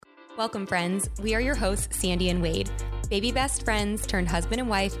Welcome, friends. We are your hosts, Sandy and Wade, baby best friends turned husband and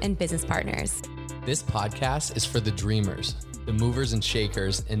wife and business partners. This podcast is for the dreamers, the movers and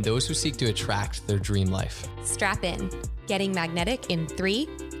shakers, and those who seek to attract their dream life. Strap in. Getting magnetic in 3,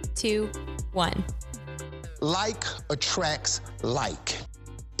 2, 1. Like attracts like.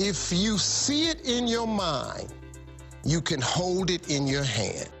 If you see it in your mind, you can hold it in your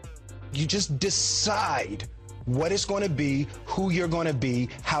hand. You just decide what it's going to be, who you're going to be,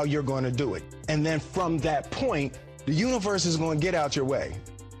 how you're going to do it. And then from that point, the universe is going to get out your way.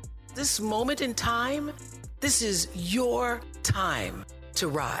 This moment in time, this is your time to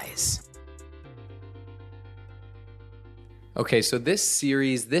rise. Okay, so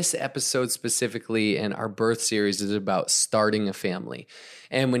this episode specifically, and our birth series is about starting a family.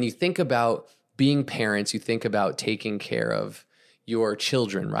 And when you think about being parents, you think about taking care of your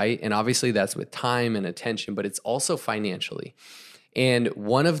children, right? And obviously that's with time and attention, but it's also financially. And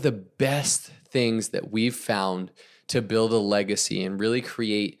one of the best things that we've found to build a legacy and really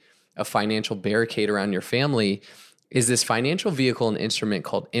create a financial barricade around your family is this financial vehicle and instrument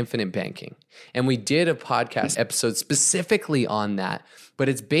called infinite banking. And we did a podcast episode specifically on that, but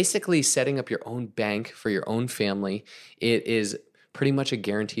it's basically setting up your own bank for your own family. It is pretty much a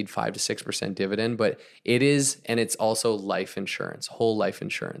guaranteed 5 to 6% dividend, but it is, and it's also life insurance, whole life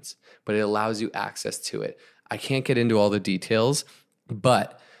insurance, but it allows you access to it. I can't get into all the details,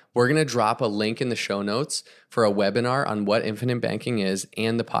 but we're going to drop a link in the show notes for a webinar on what infinite banking is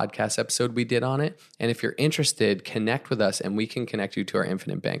and the podcast episode we did on it. And if you're interested, connect with us and we can connect you to our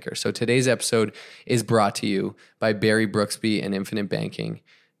infinite banker. So today's episode is brought to you by Barry Brooksby and Infinite Banking,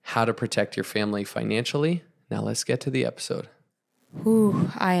 how to protect your family financially. Now let's get to the episode. Ooh,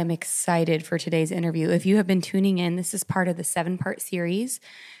 I am excited for today's interview. If you have been tuning in, this is part of the 7-part series.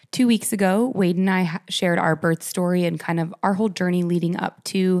 2 weeks ago, Wade and I shared our birth story and kind of our whole journey leading up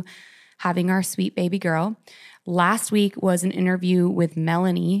to having our sweet baby girl. Last week was an interview with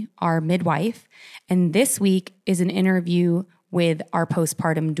Melanie, our midwife, and this week is an interview with our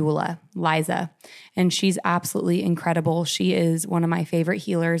postpartum doula, Liza, and she's absolutely incredible. She is one of my favorite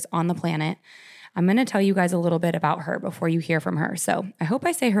healers on the planet. I'm going to tell you guys a little bit about her before you hear from her. So I hope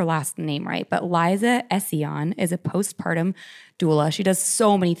I say her last name right, but Liza Esayian is a postpartum doula. She does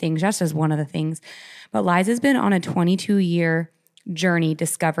so many things, just as one of the things. But Liza's been on a 22-year journey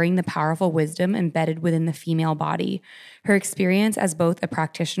discovering the powerful wisdom embedded within the female body. Her experience as both a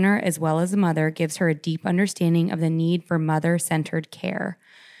practitioner as well as a mother gives her a deep understanding of the need for mother-centered care.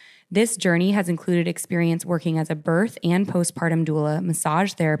 This journey has included experience working as a birth and postpartum doula,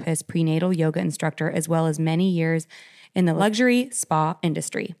 massage therapist, prenatal yoga instructor, as well as many years in the luxury spa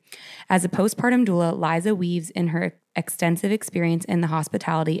industry. As a postpartum doula, Liza weaves in her extensive experience in the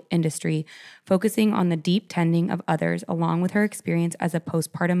hospitality industry, focusing on the deep tending of others, along with her experience as a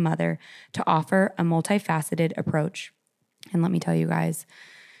postpartum mother, to offer a multifaceted approach. And let me tell you guys,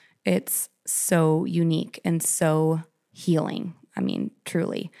 it's so unique and so healing. I mean,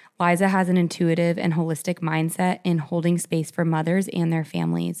 truly. Liza has an intuitive and holistic mindset in holding space for mothers and their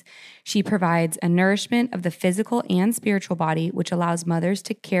families. She provides a nourishment of the physical and spiritual body, which allows mothers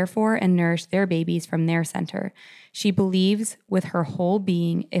to care for and nourish their babies from their center. She believes with her whole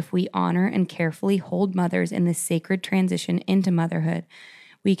being, if we honor and carefully hold mothers in this sacred transition into motherhood,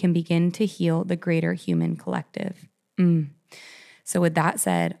 we can begin to heal the greater human collective. So with that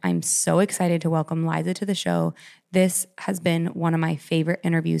said, I'm so excited to welcome Liza to the show. This has been one of my favorite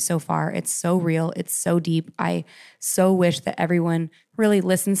interviews so far. It's so real. It's so deep. I so wish that everyone really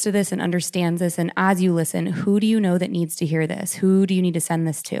listens to this and understands this. And as you listen, who do you know that needs to hear this? Who do you need to send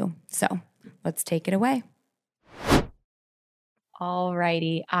this to? So let's take it away. All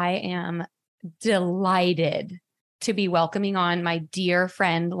righty. I am delighted to be welcoming on my dear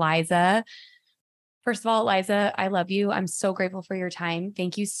friend, Liza. First of all, Liza, I love you. I'm so grateful for your time.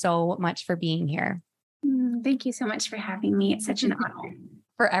 Thank you so much for being here. Thank you so much for having me. It's such an honor.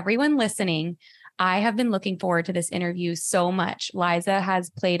 For everyone listening, I have been looking forward to this interview so much. Liza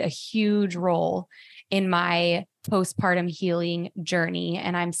has played a huge role in my postpartum healing journey,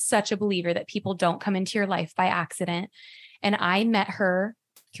 and I'm such a believer that people don't come into your life by accident. And I met her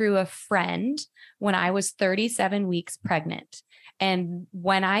through a friend when I was 37 weeks pregnant. And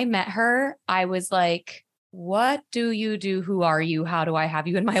when I met her, I was like, what do you do? Who are you? How do I have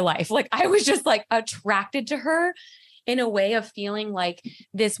you in my life? Like, I was just like attracted to her in a way of feeling like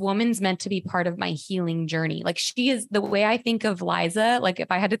this woman's meant to be part of my healing journey. Like, she is, the way I think of Liza, like if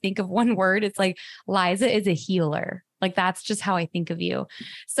I had to think of one word, it's like Liza is a healer. Like, that's just how I think of you.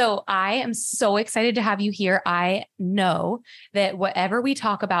 So I am so excited to have you here. I know that whatever we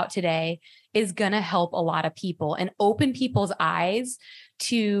talk about today is going to help a lot of people and open people's eyes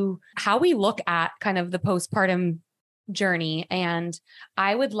to how we look at kind of the postpartum journey. And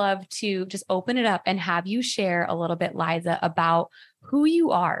I would love to just open it up and have you share a little bit, Liza, about who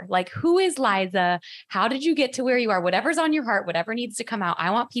you are. Like, who is Liza? How did you get to where you are? Whatever's on your heart, whatever needs to come out.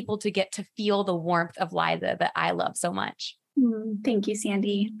 I want people to get to feel the warmth of Liza that I love so much. Thank you,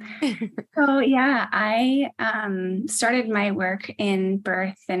 Sandy. So yeah, I started my work in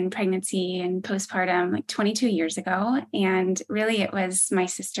birth and pregnancy and postpartum like 22 years ago. And really it was my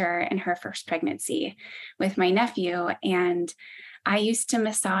sister and her first pregnancy with my nephew. And I used to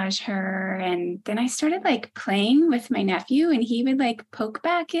massage her. And then I started like playing with my nephew and he would like poke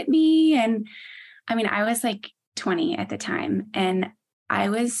back at me. And I mean, I was like 20 at the time. And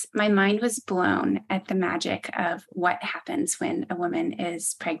my mind was blown at the magic of what happens when a woman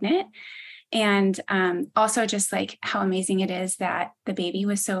is pregnant. And also just like how amazing it is that the baby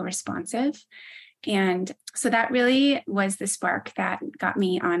was so responsive. And so that really was the spark that got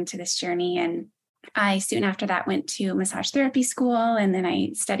me onto this journey. And I soon after that went to massage therapy school. And then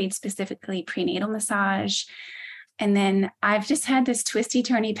I studied specifically prenatal massage. And then I've just had this twisty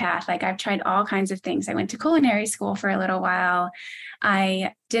turny path. Like I've tried all kinds of things. I went to culinary school for a little while.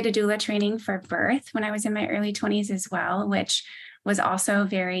 I did a doula training for birth when I was in my early 20s as well, which was also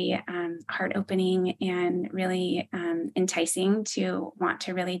very heart-opening and really enticing to want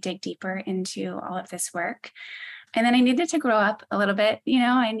to really dig deeper into all of this work. And then I needed to grow up a little bit.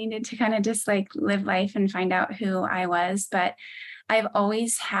 I needed to kind of just like live life and find out who I was. But I've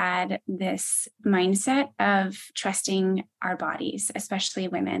always had this mindset of trusting our bodies, especially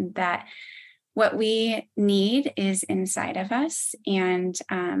women, that what we need is inside of us. And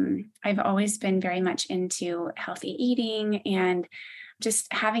I've always been very much into healthy eating and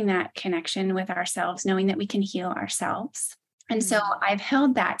just having that connection with ourselves, knowing that we can heal ourselves. And so I've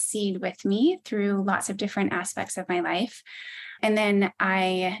held that seed with me through lots of different aspects of my life. And then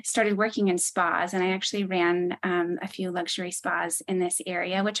I started working in spas, and I actually ran a few luxury spas in this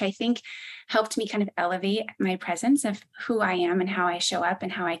area, which I think helped me kind of elevate my presence of who I am and how I show up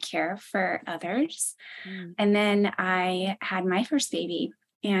and how I care for others. And then I had my first baby,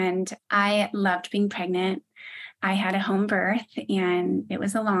 and I loved being pregnant. I had a home birth, and it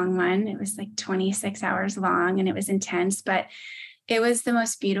was a long one. It was like 26 hours long, and it was intense, but it was the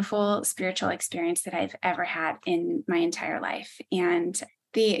most beautiful spiritual experience that I've ever had in my entire life. And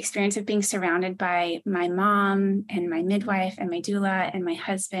the experience of being surrounded by my mom and my midwife and my doula and my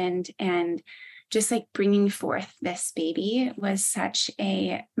husband, and just like bringing forth this baby was such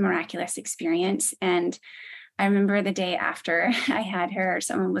a miraculous experience. And I remember the day after I had her,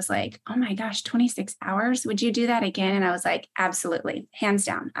 someone was like, "Oh my gosh, 26 hours. Would you do that again?" And I was like, absolutely, hands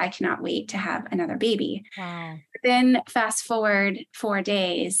down. I cannot wait to have another baby. Wow. Then fast forward 4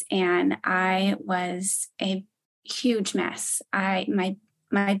 days, and I was a huge mess. My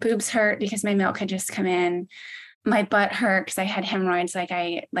boobs hurt because my milk had just come in. My butt hurt because I had hemorrhoids,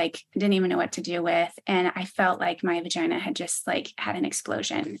 I didn't even know what to do with. And I felt like my vagina had just had an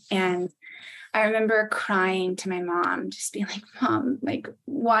explosion. And I remember crying to my mom, just being like, "Mom,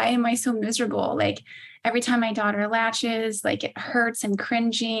 why am I so miserable? Every time my daughter latches, it hurts and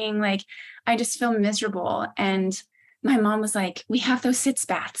cringing. I just feel miserable." And my mom was like, "We have those sitz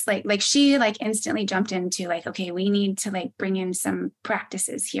baths." She instantly jumped into okay, we need to bring in some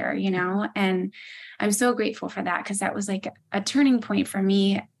practices here, and I'm so grateful for that, because that was a turning point for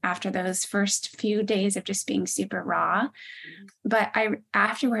me after those first few days of just being super raw. But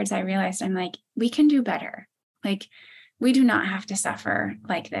afterwards I realized we can do better. We do not have to suffer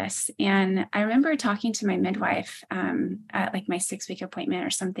like this. And I remember talking to my midwife at my 6-week appointment or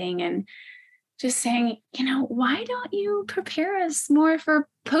something, and just saying, why don't you prepare us more for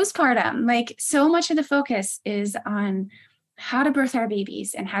postpartum? So much of the focus is on how to birth our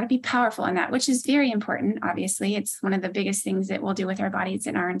babies and how to be powerful in that, which is very important. Obviously, it's one of the biggest things that we'll do with our bodies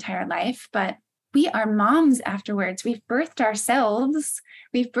in our entire life. But we are moms afterwards. We've birthed ourselves,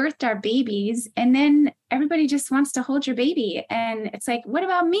 we've birthed our babies, and then everybody just wants to hold your baby. And it's what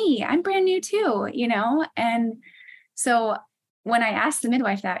about me? I'm brand new too, And so when I asked the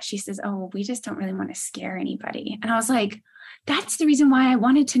midwife that, she says, "Oh, we just don't really want to scare anybody." And I was like, that's the reason why I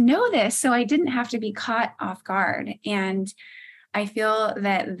wanted to know this, so I didn't have to be caught off guard. And I feel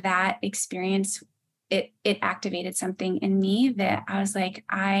that experience, it activated something in me that I was like,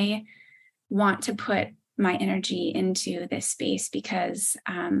 I want to put my energy into this space, because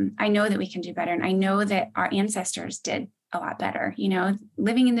I know that we can do better. And I know that our ancestors did a lot better. You know,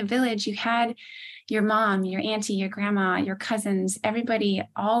 living in the village, you had your mom, your auntie, your grandma, your cousins, everybody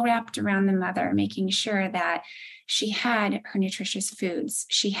all wrapped around the mother, making sure that she had her nutritious foods.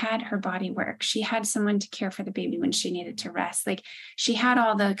 She had her body work. She had someone to care for the baby when she needed to rest. Like, she had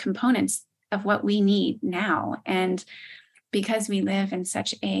all the components of what we need now. And because we live in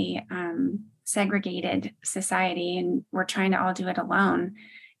such a segregated society and we're trying to all do it alone,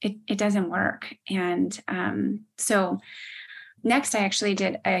 it doesn't work. And so next, I actually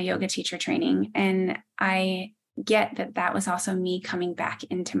did a yoga teacher training, and I get that was also me coming back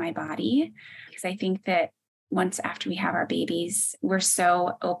into my body, because I think that once after we have our babies, we're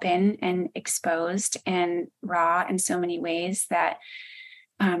so open and exposed and raw in so many ways that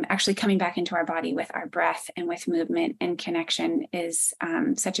actually coming back into our body with our breath and with movement and connection is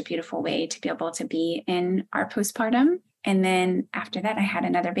such a beautiful way to be able to be in our postpartum. And then after that, I had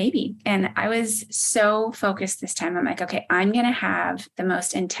another baby, and I was so focused this time. I'm like, okay, I'm going to have the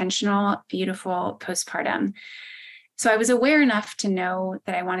most intentional, beautiful postpartum. So I was aware enough to know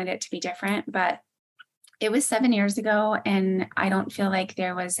that I wanted it to be different, but it was 7 years ago, and I don't feel like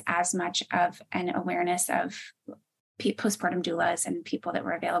there was as much of an awareness of postpartum doulas and people that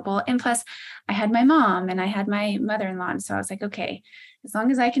were available. And plus, I had my mom and I had my mother-in-law. And so I was like, okay, as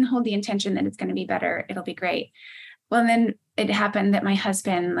long as I can hold the intention that it's going to be better, it'll be great. Well, and then it happened that my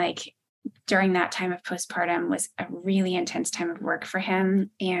husband, like, during that time of postpartum was a really intense time of work for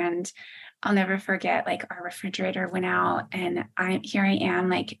him. And I'll never forget, like, our refrigerator went out, and here I am,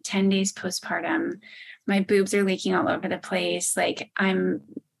 like 10 days postpartum. My boobs are leaking all over the place. Like, I'm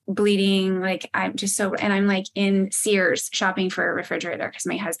bleeding, like, I'm just so, and I'm like in Sears shopping for a refrigerator because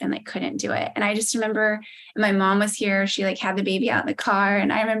my husband like couldn't do it. And I just remember my mom was here. She like had the baby out in the car.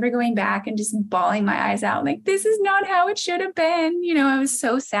 And I remember going back and just bawling my eyes out, like, this is not how it should have been. You know, I was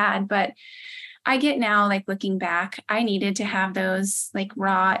so sad. But I get now, like, looking back, I needed to have those like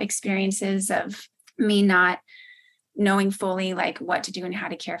raw experiences of me not knowing fully like what to do and how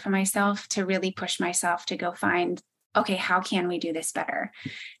to care for myself, to really push myself to go find, okay, how can we do this better?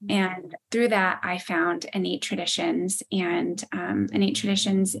 And through that, I found Innate Traditions. And Innate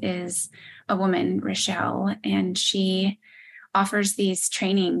Traditions is a woman, Rochelle, and she offers these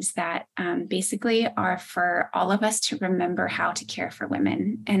trainings that basically are for all of us to remember how to care for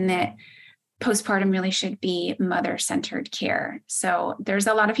women, and that postpartum really should be mother-centered care. So there's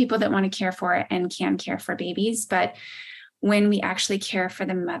a lot of people that want to care for and can care for babies, but when we actually care for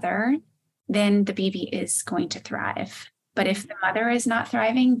the mother, then the baby is going to thrive. But if the mother is not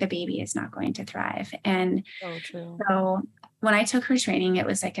thriving, the baby is not going to thrive. And so when I took her training, it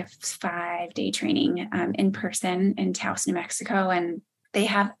was like a 5-day training in person in Taos, New Mexico. And they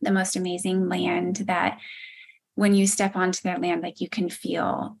have the most amazing land that when you step onto their land, like, you can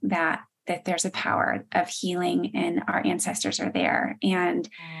feel that there's a power of healing and our ancestors are there. And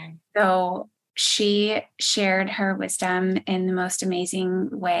so she shared her wisdom in the most amazing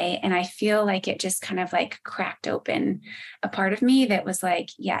way. And I feel like it just kind of like cracked open a part of me that was like,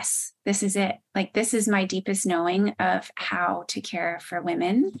 yes, this is it. Like, this is my deepest knowing of how to care for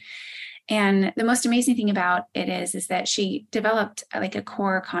women. And the most amazing thing about it is that she developed like a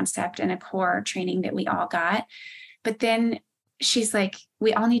core concept and a core training that we all got. But then she's like,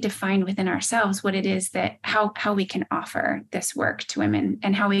 we all need to find within ourselves what it is that how we can offer this work to women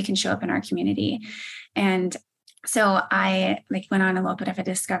and how we can show up in our community. And so I like went on a little bit of a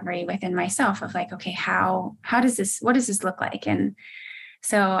discovery within myself of like, okay, what does this look like? And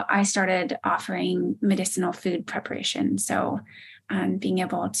so I started offering medicinal food preparation. So being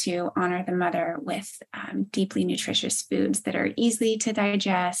able to honor the mother with deeply nutritious foods that are easy to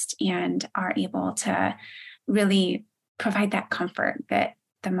digest and are able to really provide that comfort that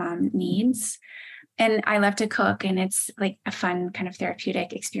the mom needs. And I love to cook, and it's like a fun kind of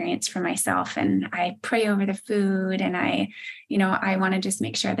therapeutic experience for myself. And I pray over the food, and I want to just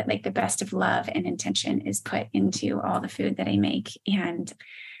make sure that like the best of love and intention is put into all the food that I make. And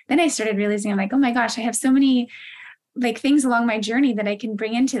then I started realizing, I'm like, oh my gosh, I have so many like things along my journey that I can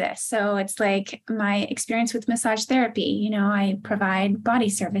bring into this. So it's like my experience with massage therapy, I provide body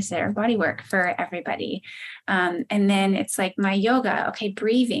service or body work for everybody. And then it's like my yoga, okay,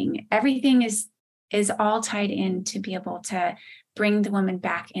 breathing, everything is all tied in to be able to bring the woman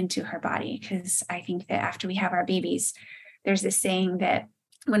back into her body. Because I think that after we have our babies, there's this saying that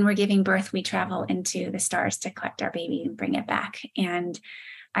when we're giving birth, we travel into the stars to collect our baby and bring it back. And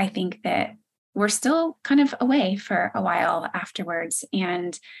I think that we're still kind of away for a while afterwards.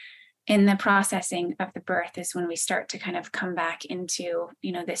 And in the processing of the birth is when we start to kind of come back into,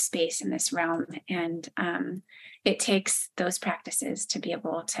 this space and this realm. And it takes those practices to be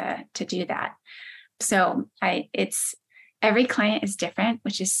able to do that. So it's every client is different,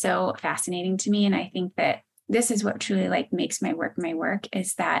 which is so fascinating to me. And I think that this is what truly like makes my work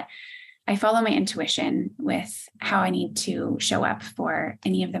is that I follow my intuition with how I need to show up for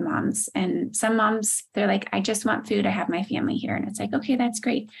any of the moms. And some moms, they're like, I just want food. I have my family here. And it's like, okay, that's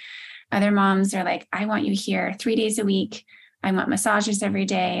great. Other moms are like, I want you here 3 days a week. I want massages every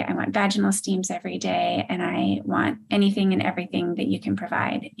day. I want vaginal steams every day. And I want anything and everything that you can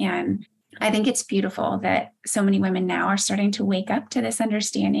provide. And I think it's beautiful that so many women now are starting to wake up to this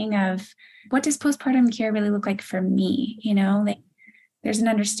understanding of what does postpartum care really look like for me? You know, like there's an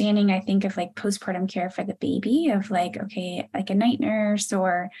understanding, I think, of like postpartum care for the baby of like, okay, like a night nurse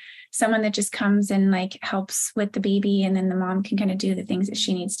or someone that just comes and like helps with the baby. And then the mom can kind of do the things that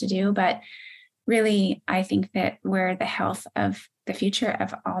she needs to do. But really, I think that where the health of the future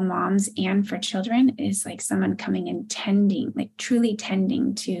of all moms and for children is like someone coming and tending, like truly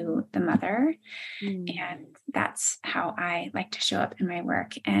tending to the mother. And that's how I like to show up in my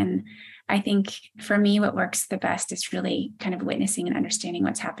work. And I think for me, what works the best is really kind of witnessing and understanding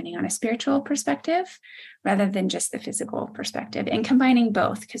what's happening on a spiritual perspective rather than just the physical perspective, and combining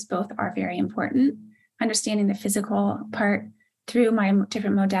both, because both are very important. Understanding the physical part through my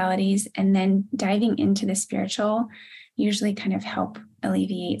different modalities and then diving into the spiritual usually kind of help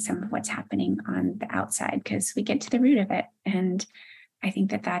alleviate some of what's happening on the outside, because we get to the root of it. And I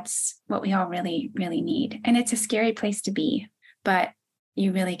think that that's what we all really, really need. And it's a scary place to be, but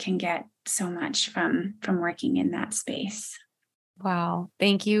you really can get so much from working in that space. Wow.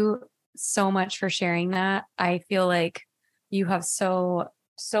 Thank you so much for sharing that. I feel like you have so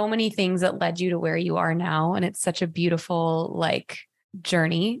many things that led you to where you are now. And it's such a beautiful like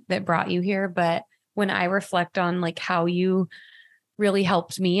journey that brought you here. But when I reflect on like how you really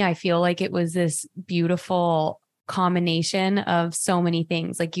helped me, I feel like it was this beautiful combination of so many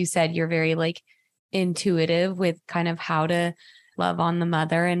things. Like you said, you're very like intuitive with kind of how to love on the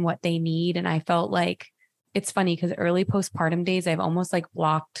mother and what they need. And I felt like it's funny because early postpartum days, I've almost like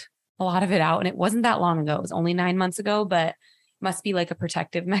blocked a lot of it out. And it wasn't that long ago. It was only 9 months ago, but must be like a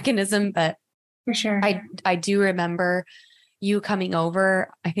protective mechanism. But for sure, I do remember you coming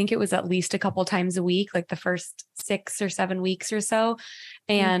over. I think it was at least a couple times a week, like the first 6 or 7 weeks or so.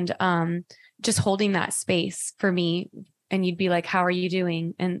 And just holding that space for me. And you'd be like, how are you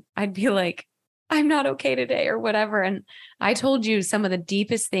doing? And I'd be like, I'm not okay today or whatever. And I told you some of the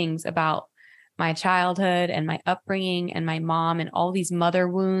deepest things about my childhood and my upbringing and my mom and all these mother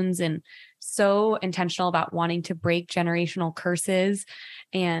wounds, and so intentional about wanting to break generational curses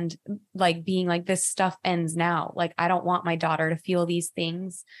and like being like, this stuff ends now. Like, I don't want my daughter to feel these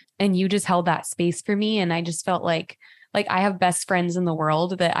things. And you just held that space for me. And I just felt like I have best friends in the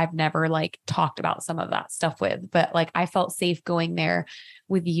world that I've never like talked about some of that stuff with, but like I felt safe going there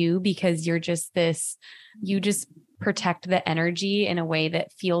with you because you're just you just protect the energy in a way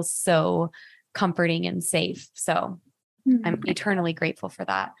that feels so comforting and safe. So I'm eternally grateful for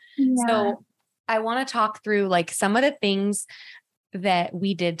that. Yeah. So I want to talk through like some of the things that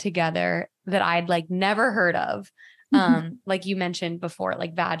we did together that I'd like never heard of. Like you mentioned before,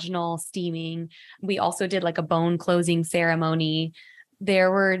 like vaginal steaming. We also did like a bone closing ceremony.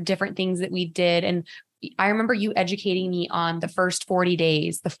 There were different things that we did. And I remember you educating me on the first 40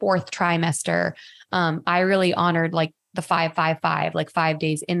 days, the 4th trimester. I really honored like the 5-5-5, like 5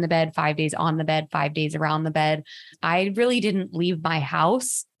 days in the bed, 5 days on the bed, 5 days around the bed. I really didn't leave my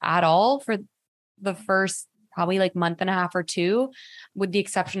house at all for the first probably like month and a half or 2, with the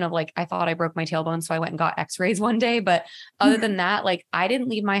exception of like, I thought I broke my tailbone. So I went and got x-rays one day. But other than that, like I didn't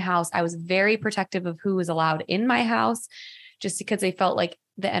leave my house. I was very protective of who was allowed in my house, just because I felt like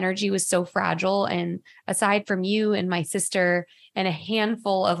the energy was so fragile. And aside from you and my sister and a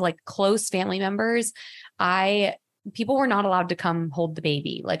handful of like close family members, people were not allowed to come hold the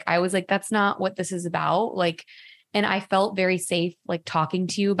baby. Like I was like, that's not what this is about. Like, and I felt very safe, like talking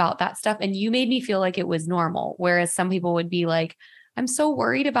to you about that stuff. And you made me feel like it was normal. Whereas some people would be like, I'm so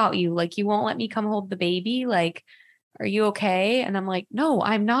worried about you. Like, you won't let me come hold the baby. Like, are you okay? And I'm like, no,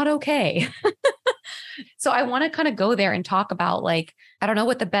 I'm not okay. So I want to kind of go there and talk about like, I don't know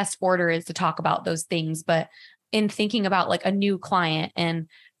what the best order is to talk about those things, but in thinking about like a new client and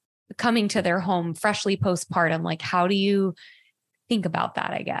coming to their home freshly postpartum, like, how do you think about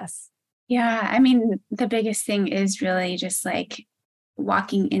that, I guess? Yeah, I mean, the biggest thing is really just like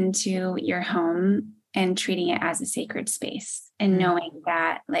walking into your home and treating it as a sacred space and knowing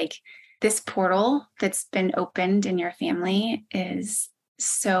that like this portal that's been opened in your family is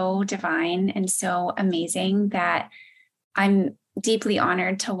so divine and so amazing that I'm deeply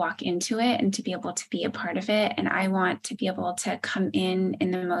honored to walk into it and to be able to be a part of it. And I want to be able to come in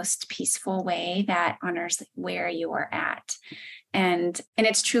the most peaceful way that honors where you are at. And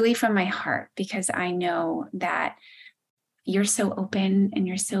it's truly from my heart, because I know that you're so open and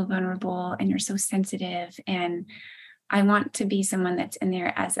you're so vulnerable and you're so sensitive. And I want to be someone that's in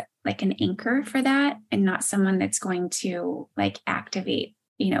there as like an anchor for that, and not someone that's going to like activate,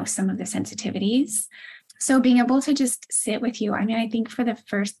 some of the sensitivities. So being able to just sit with you. I mean, I think for the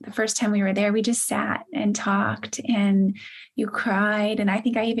first time we were there, we just sat and talked, and you cried. And I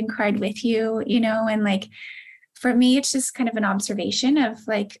think I even cried with you, and like, for me, it's just kind of an observation of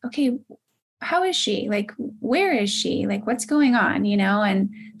like, okay, how is she? Like, where is she? Like, what's going on, and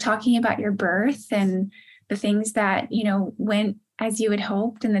talking about your birth and the things that, went as you had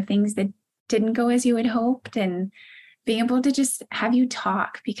hoped and the things that didn't go as you had hoped, and being able to just have you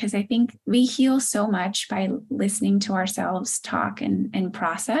talk, because I think we heal so much by listening to ourselves talk and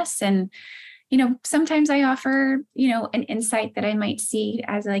process. And, sometimes I offer, an insight that I might see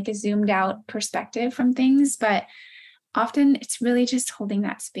as like a zoomed out perspective from things, but often it's really just holding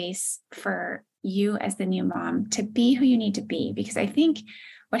that space for you as the new mom to be who you need to be. Because I think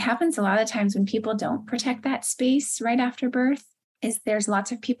what happens a lot of times when people don't protect that space right after birth is there's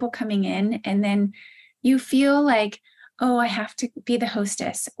lots of people coming in, and then you feel like, oh, I have to be the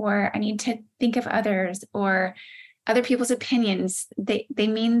hostess, or I need to think of others, or other people's opinions. They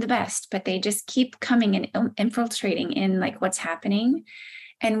mean the best, but they just keep coming and infiltrating in like what's happening.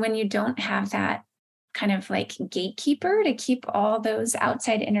 And when you don't have that kind of like gatekeeper to keep all those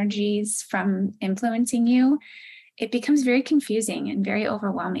outside energies from influencing you, it becomes very confusing and very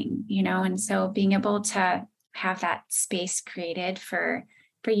overwhelming, And so being able to have that space created for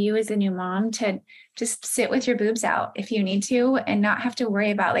you as a new mom to just sit with your boobs out if you need to, and not have to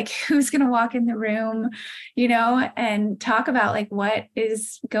worry about like who's going to walk in the room, and talk about like what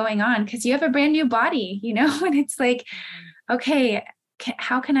is going on, because you have a brand new body, and it's like, okay,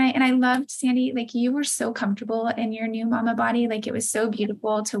 how can I? And I loved, Sandy, like you were so comfortable in your new mama body. Like it was so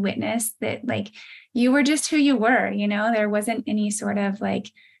beautiful to witness that, like you were just who you were, there wasn't any sort of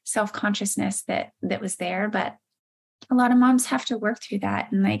like self-consciousness that was there. But a lot of moms have to work through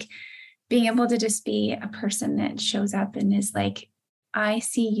that, and like being able to just be a person that shows up and is like, I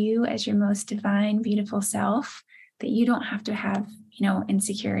see you as your most divine, beautiful self, that you don't have to have,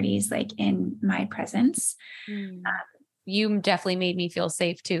 insecurities like in my presence. You definitely made me feel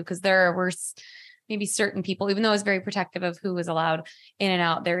safe too, because there were maybe certain people, even though I was very protective of who was allowed in and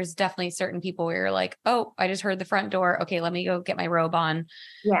out, there's definitely certain people where you're like, oh, I just heard the front door. Okay, let me go get my robe on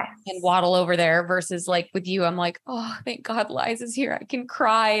and waddle over there, versus like with you, I'm like, oh, thank God Liza's here. I can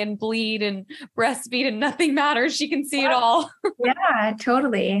cry and bleed and breastfeed and nothing matters. She can see it all. Yeah,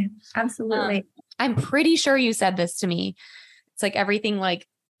 totally. Absolutely. I'm pretty sure you said this to me. It's like everything like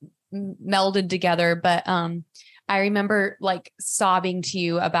melded together. But I remember like sobbing to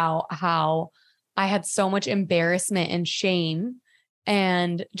you about how I had so much embarrassment and shame,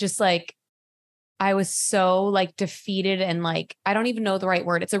 and just like, I was so like defeated and like, I don't even know the right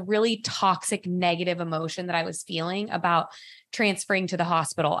word. It's a really toxic, negative emotion that I was feeling about transferring to the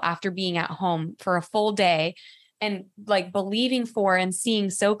hospital after being at home for a full day, and like believing for and seeing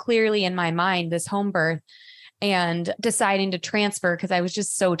so clearly in my mind this home birth, and deciding to transfer because I was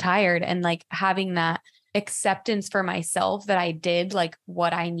just so tired, and like having that acceptance for myself that I did like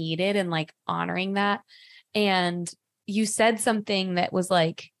what I needed, and like honoring that. And you said something that was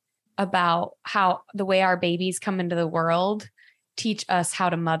like about how the way our babies come into the world teach us how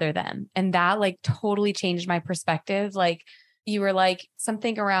to mother them. And that like totally changed my perspective. Like you were like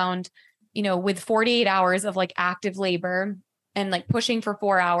something around, with 48 hours of like active labor and like pushing for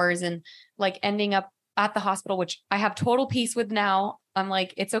 4 hours and like ending up at the hospital, which I have total peace with now. I'm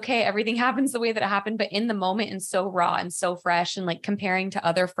like, it's okay. Everything happens the way that it happened, but in the moment and so raw and so fresh, and like comparing to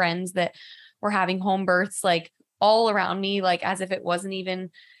other friends that were having home births, like all around me, like as if it wasn't even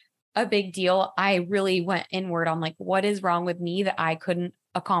a big deal. I really went inward on like, what is wrong with me that I couldn't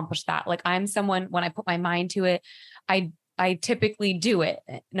accomplish that? Like I'm someone, when I put my mind to it, I typically do it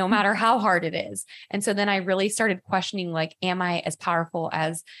no matter how hard it is. And so then I really started questioning, like, am I as powerful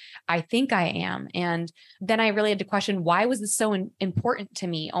as I think I am? And then I really had to question, why was this so important to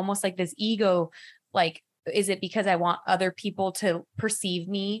me? Almost like this ego, like, is it because I want other people to perceive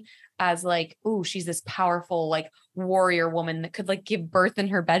me as like, oh, she's this powerful, like warrior woman that could like give birth in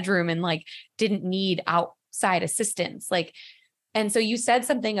her bedroom and like didn't need outside assistance. Like, and so you said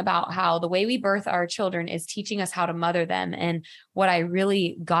something about how the way we birth our children is teaching us how to mother them. And what I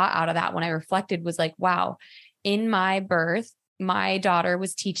really got out of that when I reflected was like, wow, in my birth, my daughter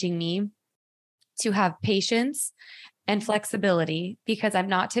was teaching me to have patience and flexibility, because I'm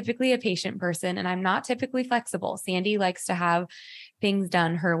not typically a patient person and I'm not typically flexible. Sandy likes to have things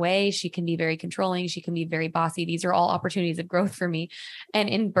done her way. She can be very controlling. She can be very bossy. These are all opportunities of growth for me. And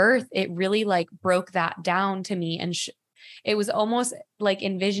in birth, it really like broke that down to me. And it was almost like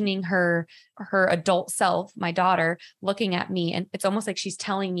envisioning her adult self, my daughter, looking at me. And it's almost like she's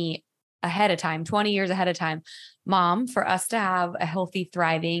telling me ahead of time, 20 years ahead of time, Mom, for us to have a healthy,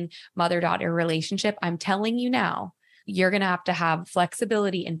 thriving mother-daughter relationship, I'm telling you now, you're going to have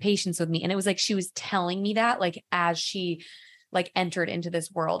flexibility and patience with me. And it was like, she was telling me that like, as she like entered into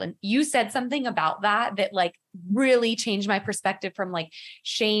this world. And you said something about that like really changed my perspective from like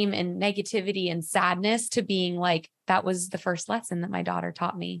shame and negativity and sadness to being like, that was the first lesson that my daughter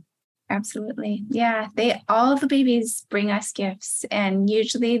taught me. Absolutely. Yeah. All of the babies bring us gifts, and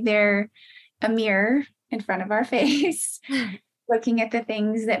usually they're a mirror in front of our face, looking at the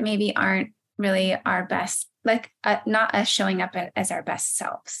things that maybe aren't really our best, like not us showing up as our best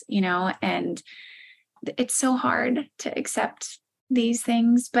selves, and it's so hard to accept these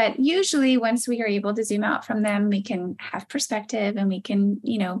things. But usually once we are able to zoom out from them, we can have perspective and we can,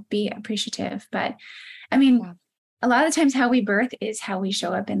 be appreciative. But I mean, a lot of times how we birth is how we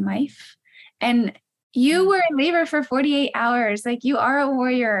show up in life. And you were in labor for 48 hours. Like, you are a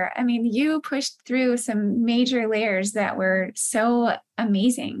warrior. I mean, you pushed through some major layers that were so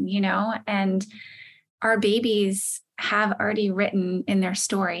amazing, and our babies have already written in their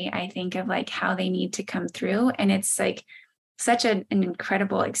story, I think, of like how they need to come through. And it's like such an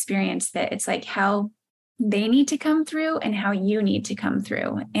incredible experience that it's like how they need to come through and how you need to come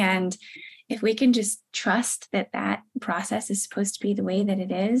through. And if we can just trust that process is supposed to be the way that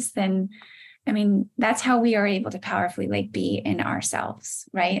it is, then, I mean, that's how we are able to powerfully like be in ourselves,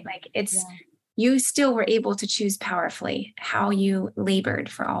 right? Like you still were able to choose powerfully how you labored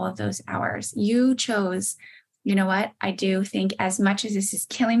for all of those hours. You chose, you know what? I do think, as much as this is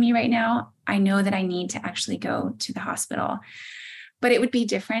killing me right now, I know that I need to actually go to the hospital. But it would be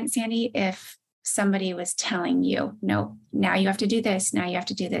different, Sandy, if somebody was telling you, no, now you have to do this. Now you have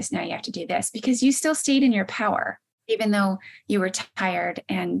to do this. Now you have to do this, because you still stayed in your power, even though you were tired.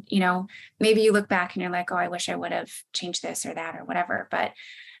 And, maybe you look back and you're like, oh, I wish I would have changed this or that or whatever. But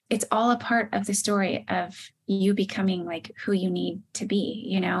it's all a part of the story of you becoming like who you need to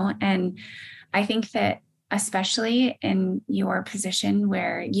be, And I think that especially in your position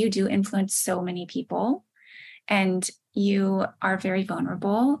where you do influence so many people and you are very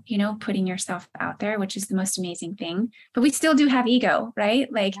vulnerable, putting yourself out there, which is the most amazing thing. But we still do have ego,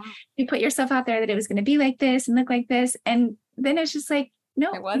 right? Like, you put yourself out there that it was going to be like this and look like this. And then it's just like,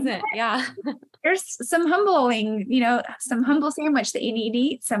 no, it wasn't. Yeah. There's some some humble sandwich that you need to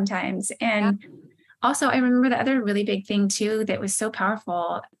eat sometimes. And also, I remember the other really big thing too that was so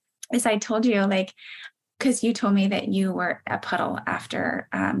powerful is I told you, like, because you told me that you were a puddle after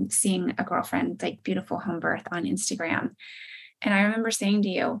seeing a girlfriend, like, beautiful home birth on Instagram. And I remember saying to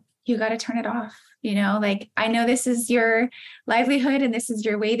you, you got to turn it off. Like, I know this is your livelihood and this is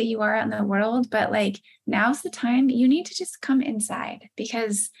your way that you are out in the world, but like, now's the time you need to just come inside,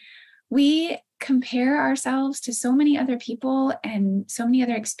 because we compare ourselves to so many other people and so many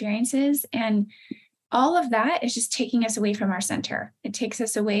other experiences. And all of that is just taking us away from our center. It takes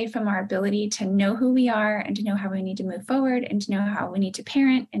us away from our ability to know who we are and to know how we need to move forward and to know how we need to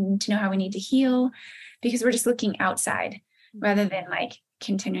parent and to know how we need to heal, because we're just looking outside rather than like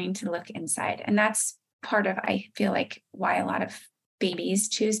continuing to look inside. And that's part of, I feel like, why a lot of babies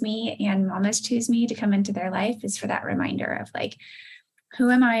choose me and mamas choose me to come into their life, is for that reminder of like, who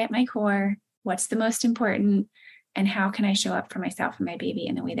am I at my core? What's the most important? And how can I show up for myself and my baby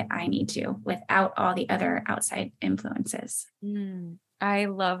in the way that I need to, without all the other outside influences? I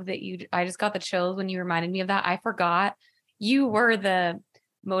love that I just got the chills when you reminded me of that. I forgot you were the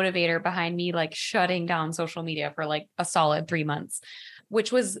motivator behind me, like, shutting down social media for like a solid 3 months,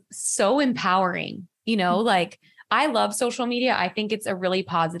 which was so empowering. Like, I love social media. I think it's a really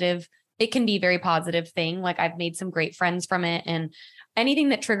positive, it can be a very positive thing. Like, I've made some great friends from it, and anything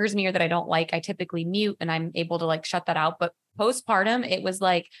that triggers me or that I don't like, I typically mute and I'm able to like shut that out. But postpartum, it was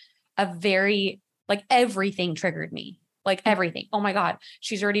like everything triggered me, like everything. Oh my God,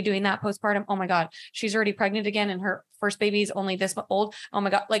 she's already doing that postpartum. Oh my God, she's already pregnant again. And her first baby is only this old. Oh my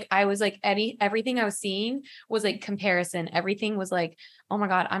God. Like, I was like, everything I was seeing was like comparison. Everything was like, oh my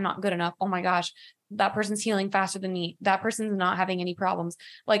God, I'm not good enough. Oh my gosh, that person's healing faster than me. That person's not having any problems,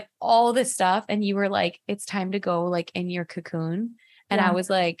 like all this stuff. And you were like, it's time to go like in your cocoon. And I was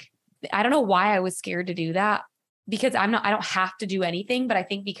like, I don't know why I was scared to do that, because I don't have to do anything, but I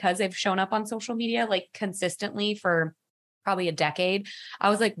think because I've shown up on social media like consistently for probably a decade, I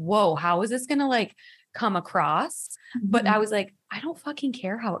was like, whoa, how is this going to like come across. But I was like, I don't fucking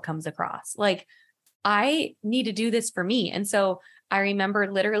care how it comes across. Like, I need to do this for me. And so I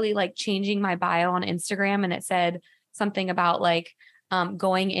remember literally like changing my bio on Instagram, and it said something about like,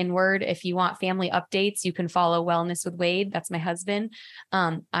 going inward. If you want family updates, you can follow Wellness with Wade. That's my husband.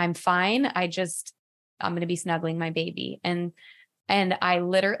 I'm fine. I'm going to be snuggling my baby. And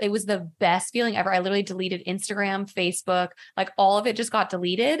it was the best feeling ever. I literally deleted Instagram, Facebook, like all of it just got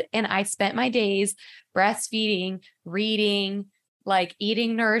deleted. And I spent my days breastfeeding, reading, like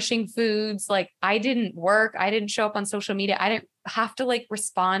eating nourishing foods. Like I didn't work. I didn't show up on social media. I didn't have to like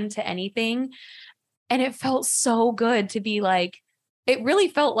respond to anything. And it felt so good to be like, it really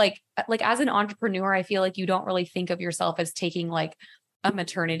felt like as an entrepreneur, I feel like you don't really think of yourself as taking like a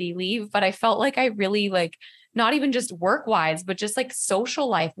maternity leave, but I felt like I really like, not even just work wise, but just like social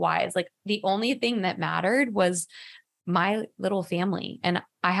life wise, like the only thing that mattered was my little family. And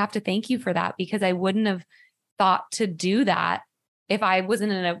I have to thank you for that, because I wouldn't have thought to do that if I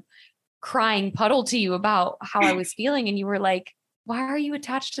wasn't in a crying puddle to you about how I was feeling. And you were like, why are you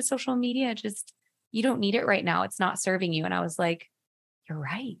attached to social media? Just, you don't need it right now. It's not serving you. And I was like, you're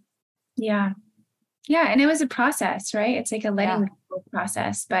right. Yeah. Yeah. And it was a process, right? It's like a letting go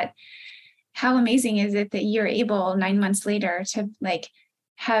process, but how amazing is it that you're able 9 months later to like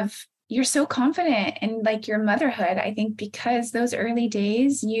you're so confident in like your motherhood. I think because those early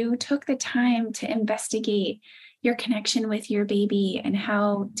days, you took the time to investigate your connection with your baby and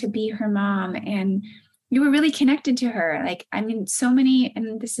how to be her mom. And you were really connected to her. Like, I mean, so many,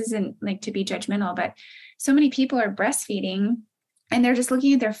 and this isn't like to be judgmental, but so many people are breastfeeding and they're just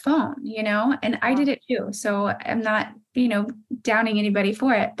looking at their phone, and I did it too. So I'm not, downing anybody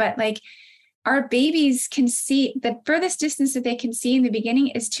for it, but like our babies can see the furthest distance that they can see in the beginning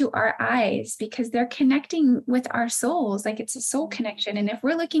is to our eyes, because they're connecting with our souls. Like it's a soul connection. And if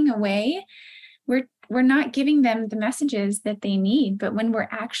we're looking away, we're not giving them the messages that they need. But when we're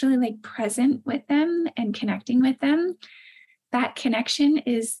actually like present with them and connecting with them, that connection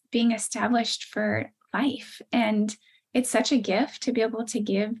is being established for life. And it's such a gift to be able to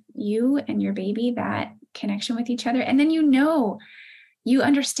give you and your baby that connection with each other. And then, you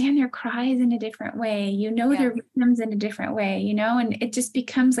understand their cries in a different way, their rhythms in a different way, and it just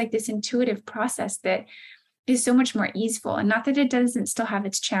becomes like this intuitive process that is so much more easeful. And not that it doesn't still have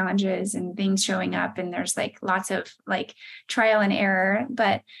its challenges and things showing up, and there's like lots of like trial and error,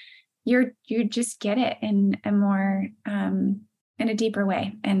 but you just get it in a more, in a deeper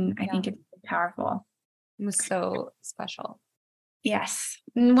way. And I think it's powerful. It was so special. Yes.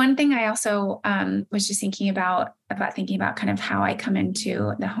 And one thing I also was just thinking about kind of how I come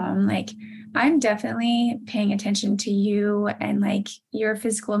into the home. Like I'm definitely paying attention to you and like your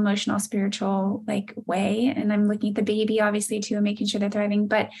physical, emotional, spiritual like way. And I'm looking at the baby obviously too, and making sure they're thriving.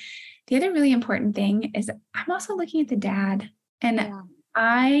 But the other really important thing is I'm also looking at the dad. And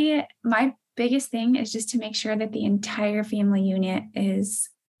my biggest thing is just to make sure that the entire family unit is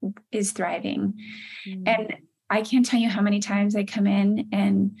thriving. And I can't tell you how many times I come in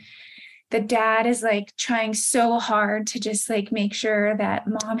and the dad is like trying so hard to just like make sure that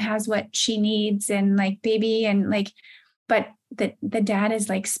mom has what she needs and like baby and like, but the dad is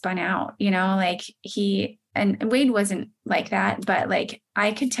like spun out, like and Wade wasn't like that, but like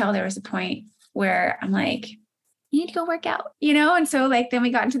I could tell there was a point where I'm like, you need to go work out, And so like, then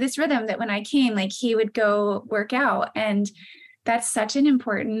we got into this rhythm that when I came, like he would go work out. And that's such an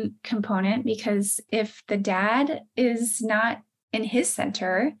important component, because if the dad is not in his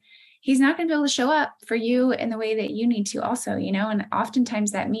center, he's not going to be able to show up for you in the way that you need to also, and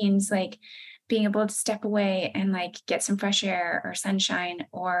oftentimes that means like being able to step away and like get some fresh air or sunshine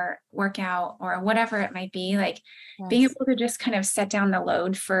or work out or whatever it might be, like being able to just kind of set down the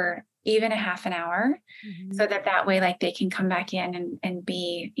load for even a half an hour, so that way, like they can come back in and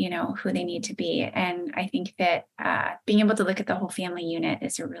be, who they need to be. And I think that being able to look at the whole family unit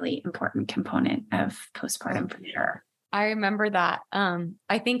is a really important component of postpartum for sure. I remember that.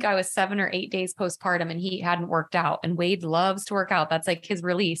 I think I was 7 or 8 days postpartum and he hadn't worked out, and Wade loves to work out. That's like his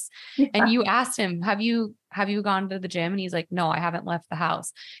release. Yeah. And you asked him, have you gone to the gym? And he's like, no, I haven't left the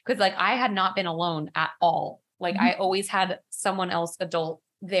house. Cause like I had not been alone at all. Like I always had someone else adult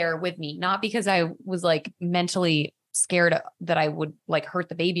there with me, not because I was like mentally scared that I would like hurt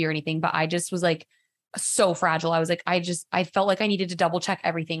the baby or anything, but I just was like so fragile. I was like, I felt like I needed to double check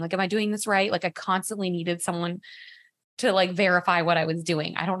everything. Like, am I doing this right? Like I constantly needed someone to like verify what I was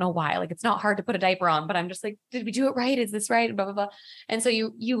doing. I don't know why. Like, it's not hard to put a diaper on, but I'm just like, did we do it right? Is this right? Blah, blah, blah. And so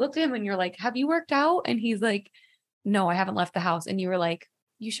you looked at him and you're like, have you worked out? And he's like, no, I haven't left the house. And you were like,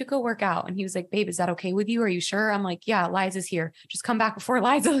 you should go work out. And he was like, babe, is that okay with you? Are you sure? I'm like, yeah, Liza's here. Just come back before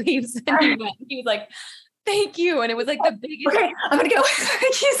Liza leaves. And he went, he was like, thank you. And it was like the biggest. Okay, I'm going to go.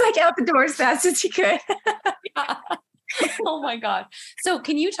 He's like out the door as fast as he could. Yeah. Oh my God. So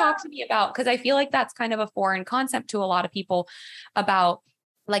can you talk to me about, because I feel like that's kind of a foreign concept to a lot of people about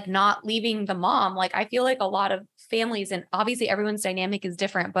like not leaving the mom. Like I feel like a lot of families, and obviously everyone's dynamic is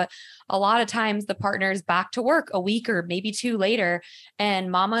different, but a lot of times the partner's back to work a week or maybe two later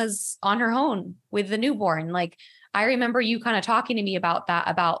and mama's on her own with the newborn. Like I remember you kind of talking to me about that,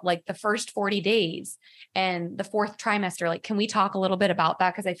 about like the first 40 days and the fourth trimester. Like, can we talk a little bit about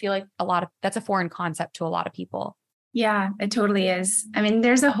that? Because I feel like that's a foreign concept to a lot of people. Yeah, it totally is. I mean,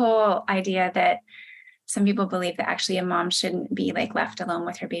 there's a whole idea that some people believe that actually a mom shouldn't be like left alone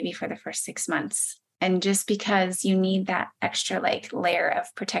with her baby for the first 6 months. And just because you need that extra like layer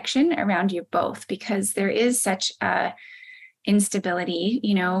of protection around you both, because there is such a instability,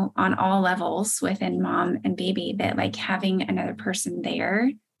 you know, on all levels within mom and baby, that like having another person there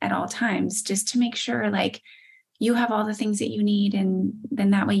at all times, just to make sure like you have all the things that you need. And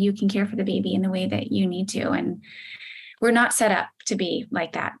then that way you can care for the baby in the way that you need to. And we're not set up to be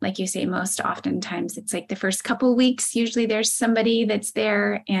like that. Like you say, most oftentimes it's like the first couple of weeks, usually there's somebody that's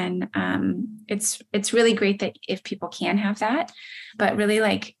there. And it's really great that if people can have that, but really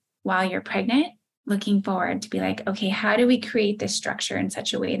like while you're pregnant, looking forward to be like, okay, how do we create this structure in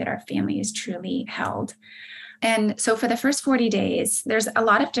such a way that our family is truly held? And so for the first 40 days, there's a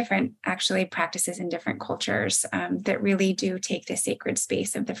lot of different actually practices in different cultures that really do take the sacred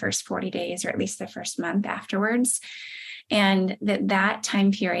space of the first 40 days, or at least the first month afterwards. And that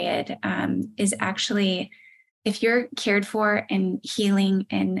time period is actually, if you're cared for and healing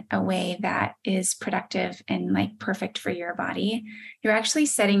in a way that is productive and like perfect for your body, you're actually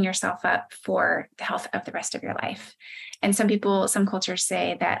setting yourself up for the health of the rest of your life. And some cultures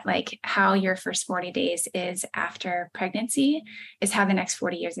say that like how your first 40 days is after pregnancy is how the next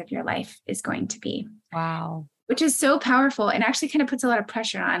 40 years of your life is going to be. Wow. Which is so powerful and actually kind of puts a lot of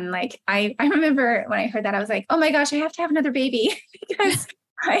pressure on. Like, I remember when I heard that, I was like, oh my gosh, I have to have another baby because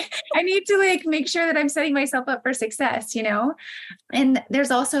I need to like make sure that I'm setting myself up for success, you know? And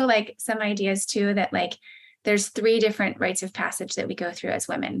there's also like some ideas too, that like, there's 3 different rites of passage that we go through as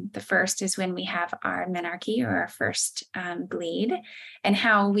women. The first is when we have our menarche, or our first bleed, and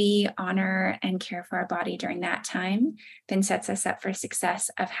how we honor and care for our body during that time then sets us up for success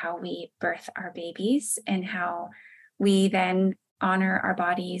of how we birth our babies, and how we then honor our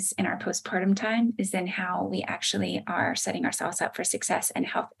bodies in our postpartum time is then how we actually are setting ourselves up for success and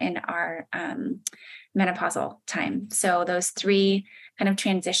health in our menopausal time. So those 3 kind of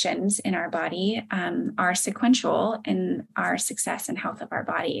transitions in our body are sequential in our success and health of our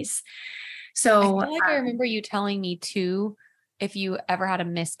bodies. So I feel like I remember you telling me too, if you ever had a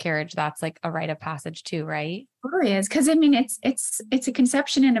miscarriage, that's like a rite of passage too, right? It really is. Cause I mean, it's a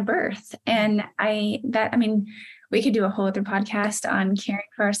conception and a birth. And we could do a whole other podcast on caring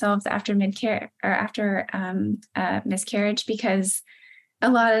for ourselves after miscarriage, because a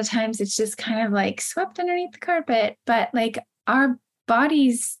lot of times it's just kind of like swept underneath the carpet, but like our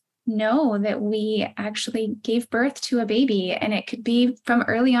bodies know that we actually gave birth to a baby, and it could be from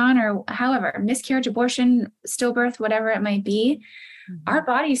early on or however, miscarriage, abortion, stillbirth, whatever it might be. Mm-hmm. Our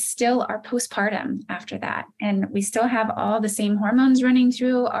bodies still are postpartum after that. And we still have all the same hormones running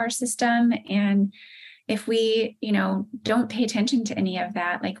through our system. And if we, don't pay attention to any of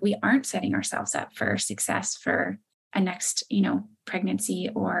that, like we aren't setting ourselves up for success for a next, pregnancy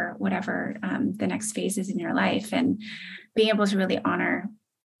or whatever the next phase is in your life. And being able to really honor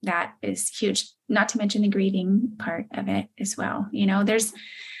that is huge, not to mention the grieving part of it as well. There's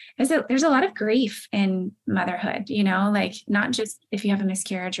a lot of grief in motherhood, like not just if you have a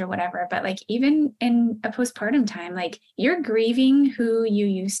miscarriage or whatever, but like even in a postpartum time, like you're grieving who you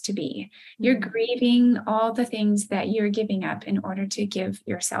used to be. You're grieving all the things that you're giving up in order to give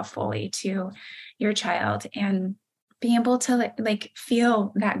yourself fully to your child, and being able to like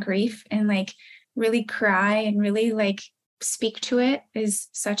feel that grief and like really cry and really like speak to it is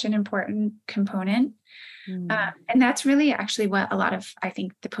such an important component. And that's really actually what a lot of, I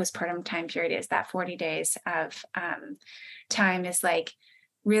think, the postpartum time period is. That 40 days of time is like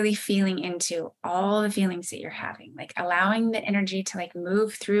really feeling into all the feelings that you're having, like allowing the energy to like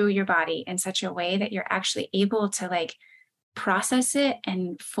move through your body in such a way that you're actually able to like process it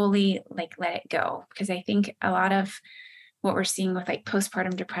and fully like let it go. Because I think a lot of what we're seeing with like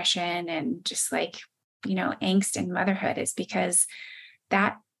postpartum depression and just like, angst in motherhood is because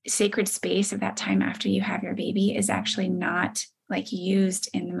that sacred space of that time after you have your baby is actually not like used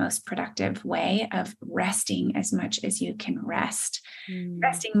in the most productive way of resting as much as you can rest,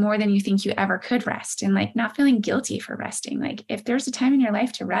 resting more than you think you ever could rest, and like not feeling guilty for resting. Like if there's a time in your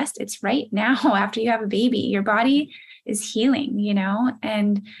life to rest, it's right now after you have a baby. Your body is healing,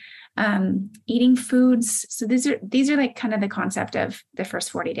 and eating foods. So these are like kind of the concept of the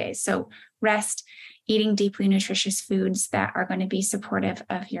first 40 days. So rest, eating deeply nutritious foods that are going to be supportive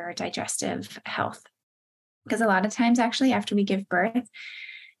of your digestive health. Because a lot of times, actually, after we give birth,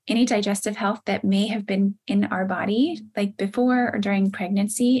 any digestive health that may have been in our body, like before or during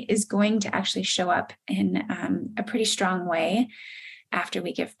pregnancy, is going to actually show up in a pretty strong way after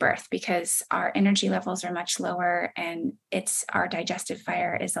we give birth, because our energy levels are much lower and our digestive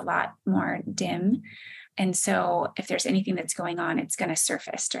fire is a lot more dim. And so if there's anything that's going on, it's going to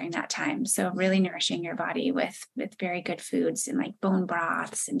surface during that time. So really nourishing your body with very good foods and like bone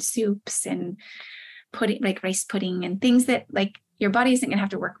broths and soups and pudding, like rice pudding and things that like your body isn't going to have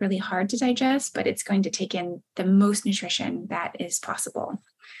to work really hard to digest, but it's going to take in the most nutrition that is possible.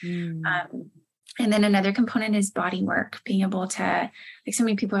 And then another component is body work, being able to, like so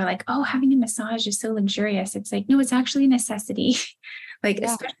many people are like, oh, having a massage is so luxurious. It's like, no, it's actually a necessity,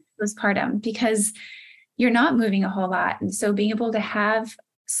 especially postpartum, because you're not moving a whole lot. And so being able to have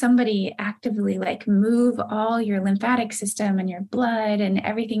somebody actively like move all your lymphatic system and your blood and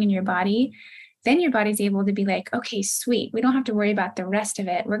everything in your body, then your body's able to be like, okay, sweet. We don't have to worry about the rest of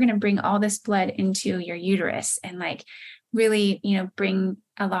it. We're going to bring all this blood into your uterus and like really, bring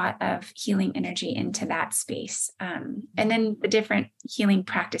a lot of healing energy into that space. And then the different healing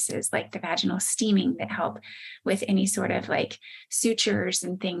practices like the vaginal steaming that help with any sort of like sutures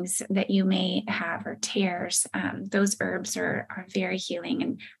and things that you may have or tears. Those herbs are very healing,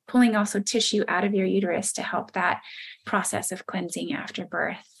 and pulling also tissue out of your uterus to help that process of cleansing after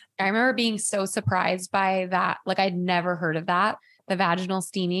birth. I remember being so surprised by that. Like I'd never heard of that, the vaginal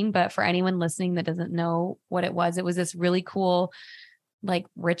steaming, but for anyone listening that doesn't know what it was this really cool like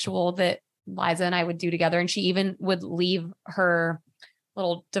ritual that Liza and I would do together. And she even would leave her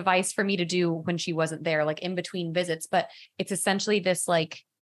little device for me to do when she wasn't there, like in between visits. But it's essentially this like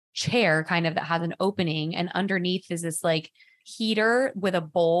chair kind of that has an opening, and underneath is this like heater with a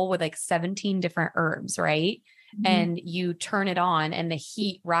bowl with like 17 different herbs, right? And you turn it on and the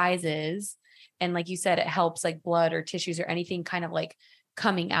heat rises. And like you said, it helps like blood or tissues or anything kind of like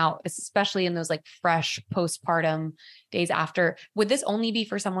coming out, especially in those like fresh postpartum days after. Would this only be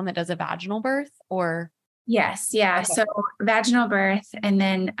for someone that does a vaginal birth or? Yes. Yeah. Okay. So vaginal birth, and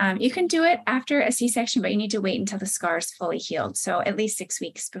then you can do it after a C-section, but you need to wait until the scar is fully healed. So at least 6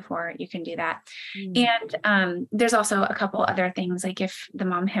 weeks before you can do that. And there's also a couple other things, like if the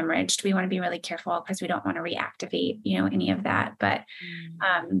mom hemorrhaged, we want to be really careful because we don't want to reactivate, any of that. But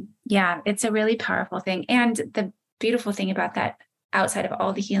yeah, it's a really powerful thing. And the beautiful thing about that, outside of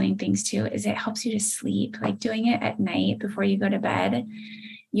all the healing things too, is it helps you to sleep. Like doing it at night before you go to bed,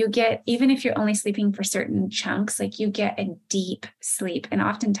 you get, even if you're only sleeping for certain chunks, like you get a deep sleep, and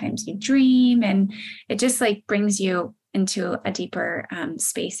oftentimes you dream, and it just like brings you into a deeper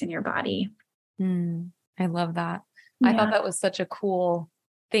space in your body. I love that. Yeah. I thought that was such a cool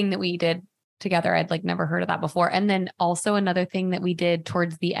thing that we did together. I'd like never heard of that before. And then also another thing that we did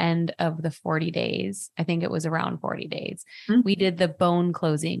towards the end of the 40 days, I think it was around 40 days, we did the bone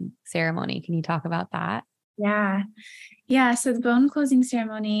closing ceremony. Can you talk about that? Yeah. Yeah. So the bone closing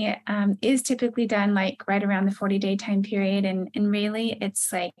ceremony is typically done like right around the 40-day time period. And really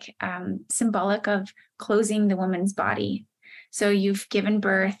it's like symbolic of closing the woman's body. So you've given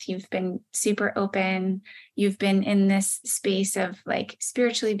birth, you've been super open, you've been in this space of like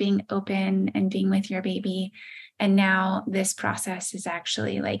spiritually being open and being with your baby. And now this process is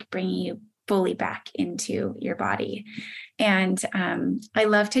actually like bringing you fully back into your body. And I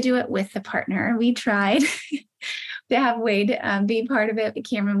love to do it with the partner. We tried to have Wade be part of it, but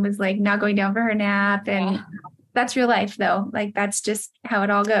Cameron was like not going down for her nap. And that's real life though. Like that's just how it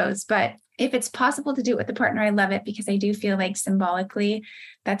all goes. But if it's possible to do it with the partner, I love it, because I do feel like symbolically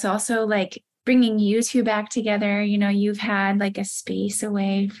that's also like bringing you two back together. You've had like a space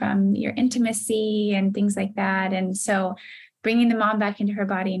away from your intimacy and things like that. And so bringing the mom back into her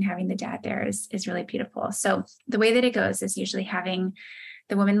body and having the dad there is really beautiful. So the way that it goes is usually having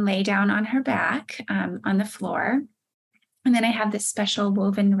the woman lay down on her back on the floor. And then I have this special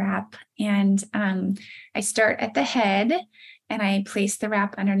woven wrap, and I start at the head and I place the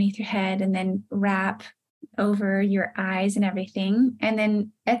wrap underneath your head and then wrap over your eyes and everything. And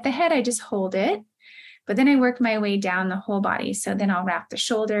then at the head, I just hold it, but then I work my way down the whole body. So then I'll wrap the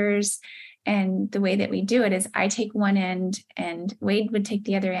shoulders And the way that we do it is I take one end and Wade would take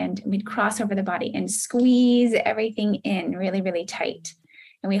the other end, and we'd cross over the body and squeeze everything in really, really tight.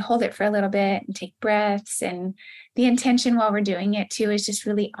 And we hold it for a little bit and take breaths. And the intention while we're doing it too is just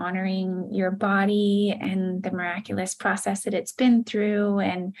really honoring your body and the miraculous process that it's been through.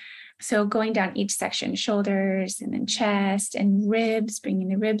 And so going down each section, shoulders and then chest and ribs, bringing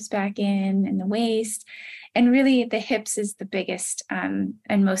the ribs back in, and the waist. And really the hips is the biggest and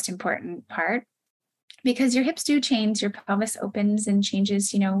most important part, because your hips do change, your pelvis opens and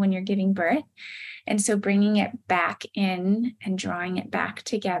changes, when you're giving birth. And so bringing it back in and drawing it back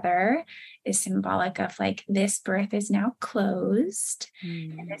together is symbolic of like, this birth is now closed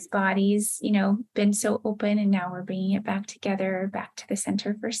and this body's, been so open, and now we're bringing it back together, back to the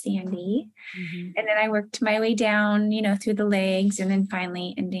center for Sandy. And then I worked my way down, through the legs, and then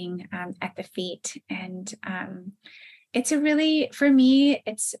finally ending at the feet. And it's for me,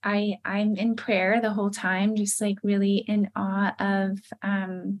 I'm in prayer the whole time, just like really in awe of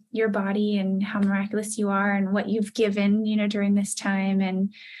your body and how miraculous you are and what you've given, during this time.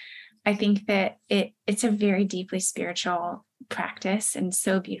 And I think that it's a very deeply spiritual practice and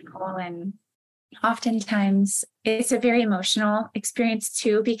so beautiful. And oftentimes it's a very emotional experience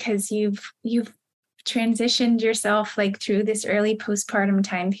too, because you've transitioned yourself like through this early postpartum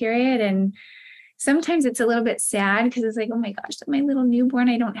time period. And sometimes it's a little bit sad because it's like, oh my gosh, my little newborn,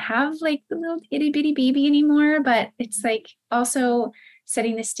 I don't have like the little itty bitty baby anymore. But it's like also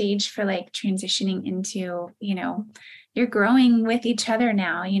setting the stage for like transitioning into, you're growing with each other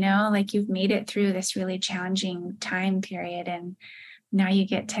now, like you've made it through this really challenging time period. And now you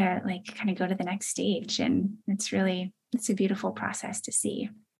get to like kind of go to the next stage. And it's a beautiful process to see.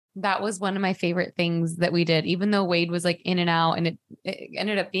 That was one of my favorite things that we did, even though Wade was like in and out, and it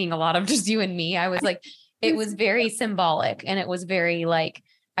ended up being a lot of just you and me. I was like, it was very symbolic, and it was very like,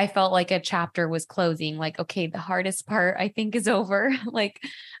 I felt like a chapter was closing, like, okay, the hardest part I think is over. Like,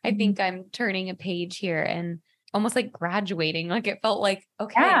 I think I'm turning a page here and almost like graduating. Like it felt like,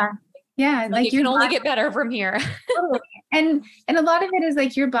 okay. Yeah. Like you can only get better from here. Totally. And a lot of it is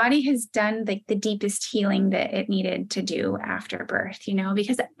like your body has done like the deepest healing that it needed to do after birth,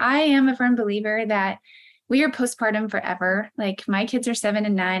 because I am a firm believer that we are postpartum forever. Like my kids are 7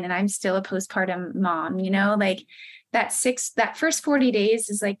 and 9 and I'm still a postpartum mom, like that first 40 days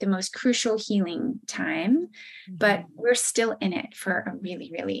is like the most crucial healing time, but we're still in it for a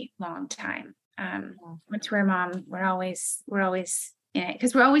really, really long time. Once we're a mom, we're always in it,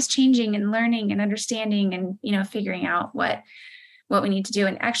 because we're always changing and learning and understanding and, figuring out what we need to do.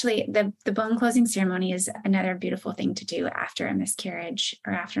 And actually the bone closing ceremony is another beautiful thing to do after a miscarriage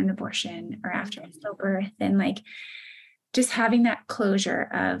or after an abortion or after a stillbirth, and like just having that closure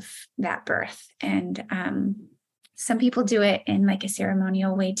of that birth. And some people do it in like a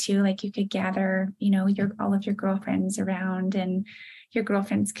ceremonial way too. Like you could gather, all of your girlfriends around, and your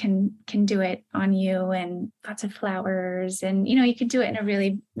girlfriends can do it on you, and lots of flowers, and you could do it in a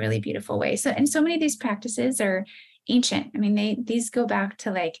really, really beautiful way. So, and so many of these practices are ancient. I mean, these go back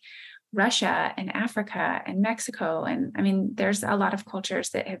to like Russia and Africa and Mexico, and I mean, there's a lot of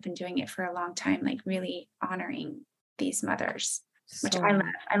cultures that have been doing it for a long time, like really honoring these mothers, which I love.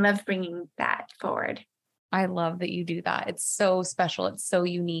 I love bringing that forward. I love that you do that. It's so special. It's so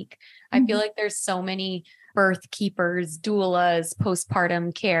unique. I feel like there's so many birth keepers, doulas,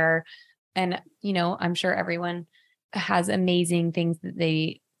 postpartum care. And, I'm sure everyone has amazing things that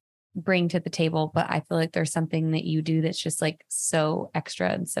they bring to the table, but I feel like there's something that you do that's just like so extra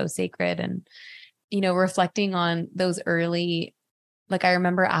and so sacred. And, reflecting on those early, like I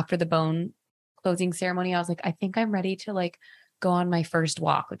remember after the bone closing ceremony, I was like, I think I'm ready to like go on my first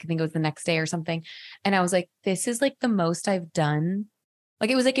walk. Like I think it was the next day or something. And I was like, this is like the most I've done.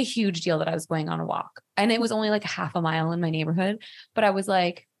 Like it was like a huge deal that I was going on a walk, and it was only like half a mile in my neighborhood, but I was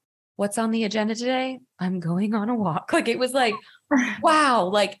like, what's on the agenda today? I'm going on a walk. Like it was like, wow.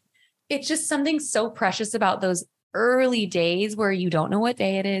 Like it's just something so precious about those early days where you don't know what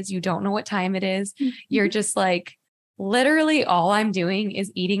day it is. You don't know what time it is. You're just like, literally all I'm doing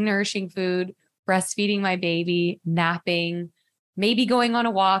is eating nourishing food, breastfeeding my baby, napping, maybe going on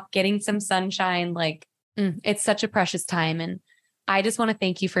a walk, getting some sunshine. Like it's such a precious time. And I just want to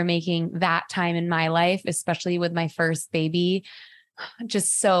thank you for making that time in my life, especially with my first baby,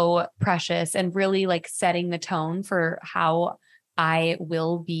 just so precious, and really like setting the tone for how I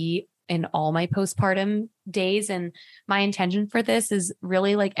will be in all my postpartum days. And my intention for this is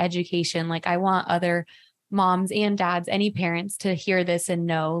really like education. Like I want other moms and dads, any parents to hear this and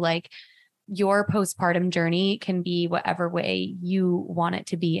know like your postpartum journey can be whatever way you want it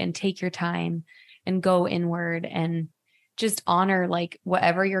to be, and take your time and go inward and just honor like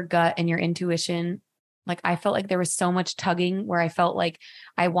whatever your gut and your intuition. Like I felt like there was so much tugging where I felt like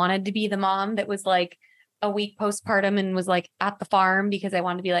I wanted to be the mom that was like a week postpartum and was like at the farm because I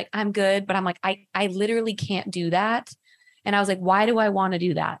wanted to be like, I'm good. But I'm like, I literally can't do that. And I was like, why do I want to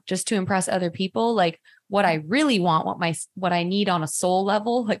do that? Just to impress other people? Like what I really want, what I need on a soul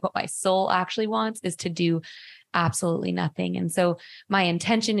level, like what my soul actually wants is to do absolutely nothing. And so my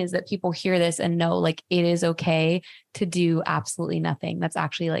intention is that people hear this and know like it is okay to do absolutely nothing. That's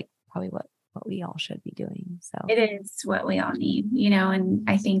actually like probably what we all should be doing. So it is what we all need, and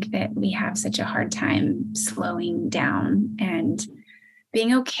I think that we have such a hard time slowing down and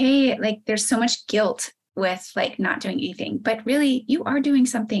being okay. Like there's so much guilt with like not doing anything, but really you are doing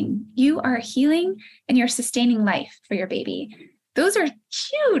something. You are healing and you're sustaining life for your baby. Those are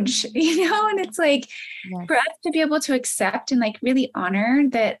huge, and it's like for us to be able to accept and like really honor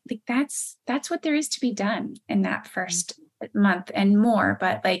that, like that's what there is to be done in that first month and more.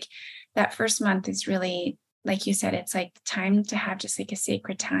 But like that first month is really, like you said, it's like time to have just like a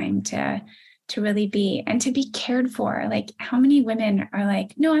sacred time to really be and to be cared for. Like how many women are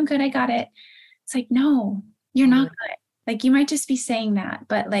like, no, I'm good, I got it. It's like, no, you're not good. Like you might just be saying that,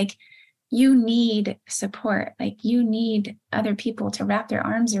 but like you need support. Like you need other people to wrap their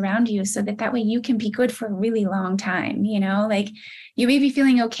arms around you so that way you can be good for a really long time. Like you may be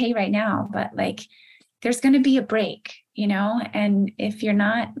feeling okay right now, but like there's going to be a break, and if you're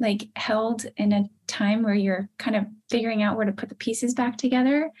not like held in a time where you're kind of figuring out where to put the pieces back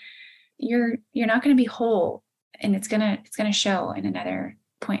together, you're not going to be whole, and it's going to show in another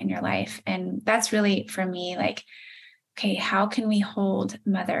point in your life. And that's really for me, like, okay, how can we hold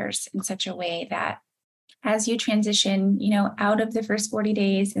mothers in such a way that as you transition, out of the first 40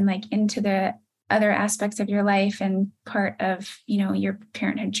 days and like into the other aspects of your life and part of, your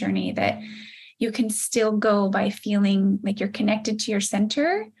parenthood journey, that you can still go by feeling like you're connected to your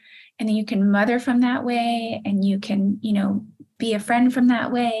center, and then you can mother from that way, and you can, be a friend from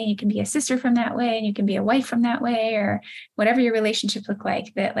that way, you can be a sister from that way, and you can be a wife from that way, or whatever your relationship look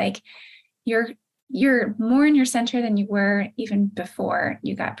like, that like you're more in your center than you were even before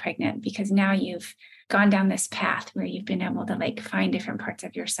you got pregnant, because now you've gone down this path where you've been able to like find different parts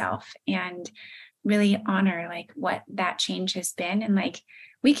of yourself and really honor like what that change has been. And like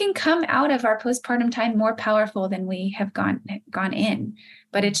we can come out of our postpartum time more powerful than we have gone in,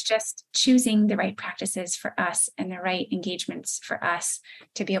 but it's just choosing the right practices for us and the right engagements for us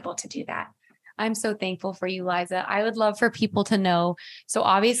to be able to do that. I'm so thankful for you, Liza. I would love for people to know. So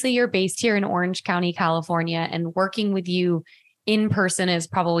obviously you're based here in Orange County, California, and working with you in person is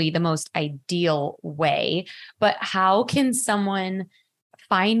probably the most ideal way. But how can someone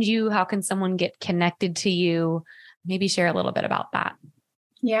find you? How can someone get connected to you? Maybe share a little bit about that.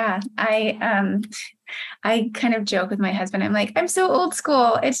 Yeah, I kind of joke with my husband. I'm like, I'm so old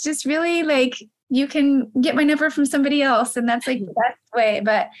school. It's just really like you can get my number from somebody else, and that's like the best way.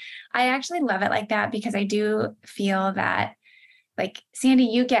 But I actually love it like that, because I do feel that like, Sandy,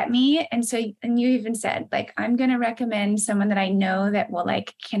 you get me. And you even said like, I'm going to recommend someone that I know that will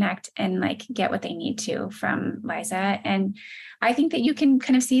like connect and like get what they need to from Liza. And I think that you can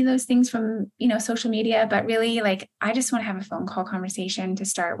kind of see those things from, social media, but really like, I just want to have a phone call conversation to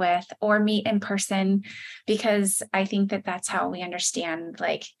start with, or meet in person, because I think that that's how we understand,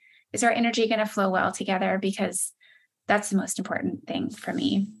 like, is our energy going to flow well together? Because that's the most important thing for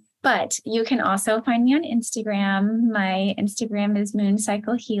me. But you can also find me on Instagram. My Instagram is Moon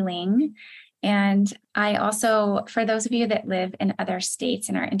Cycle Healing. And I also, for those of you that live in other states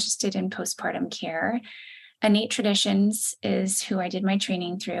and are interested in postpartum care, Innate Traditions is who I did my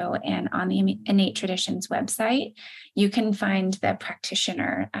training through. And on the Innate Traditions website, you can find the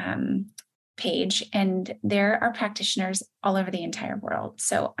practitioner page, and there are practitioners all over the entire world.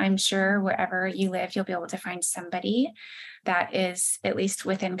 So I'm sure wherever you live, you'll be able to find somebody that is at least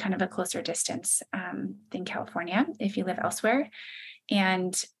within kind of a closer distance than California, if you live elsewhere.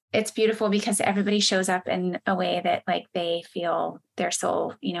 And it's beautiful because everybody shows up in a way that like they feel their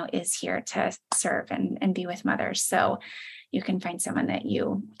soul, is here to serve and be with mothers. So you can find someone that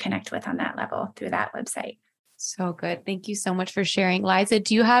you connect with on that level through that website. So good. Thank you so much for sharing. Liza,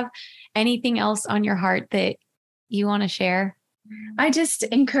 do you have anything else on your heart that you want to share? I just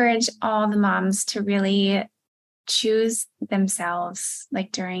encourage all the moms to really choose themselves,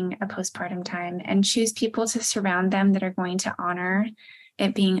 like during a postpartum time, and choose people to surround them that are going to honor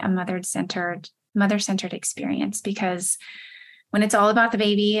it being a mother-centered experience. Because when it's all about the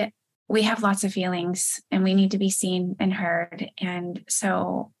baby, we have lots of feelings and we need to be seen and heard. And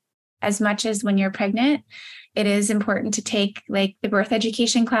so as much as when you're pregnant, it is important to take like the birth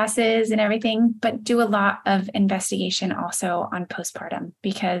education classes and everything, but do a lot of investigation also on postpartum,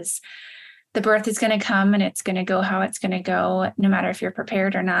 because the birth is going to come and it's going to go how it's going to go, no matter if you're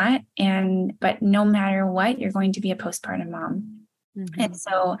prepared or not. But no matter what, you're going to be a postpartum mom. Mm-hmm. And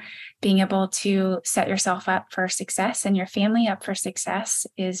so being able to set yourself up for success and your family up for success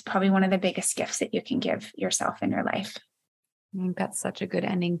is probably one of the biggest gifts that you can give yourself in your life. I think that's such a good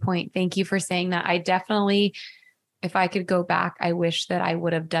ending point. Thank you for saying that. I definitely, if I could go back, I wish that I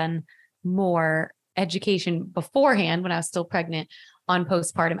would have done more education beforehand when I was still pregnant on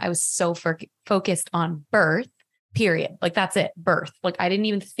postpartum. I was so focused on birth, period. Like that's it, birth. Like I didn't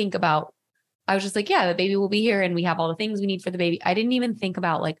even think about, I was just like, yeah, the baby will be here and we have all the things we need for the baby. I didn't even think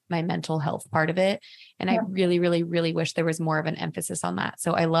about like my mental health part of it. And I really, really, really wish there was more of an emphasis on that.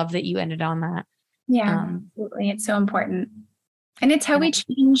 So I love that you ended on that. Yeah, absolutely. It's so important. And it's how we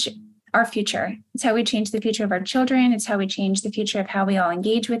change our future. It's how we change the future of our children. It's how we change the future of how we all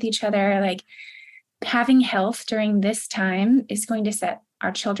engage with each other. Like having health during this time is going to set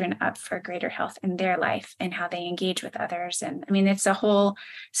our children up for greater health in their life and how they engage with others. And I mean, it's a whole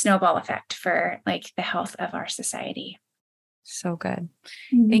snowball effect for like the health of our society. So good.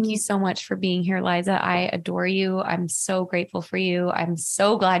 Mm-hmm. Thank you so much for being here, Liza. I adore you. I'm so grateful for you. I'm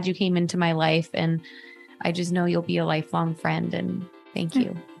so glad you came into my life, and I just know you'll be a lifelong friend, and thank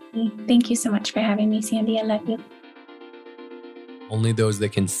you. Thank you so much for having me, Sandy. I love you. Only those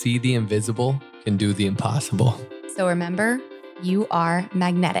that can see the invisible can do the impossible. So remember, you are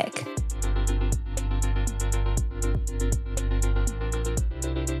magnetic.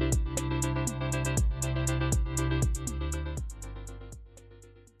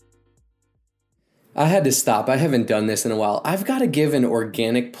 I had to stop. I haven't done this in a while. I've got to give an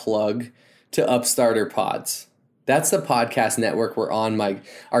organic plug to Upstarter Pods. That's the podcast network we're on.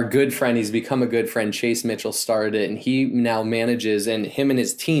 Our good friend, he's become a good friend, Chase Mitchell, started it, and he now manages, and him and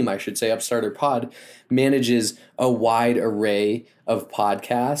his team, I should say, Upstarter Pod, manages a wide array of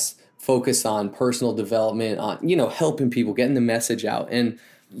podcasts focused on personal development, on, helping people, getting the message out. And,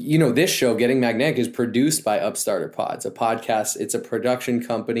 this show, Getting Magnetic, is produced by Upstarter Pods, a podcast. It's a production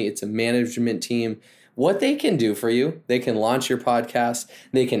company. It's a management team. What they can do for you, they can launch your podcast.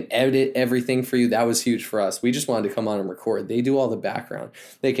 They can edit everything for you. That was huge for us. We just wanted to come on and record. They do all the background.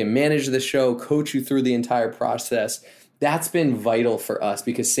 They can manage the show, coach you through the entire process. That's been vital for us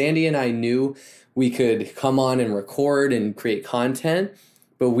because Sandy and I knew we could come on and record and create content,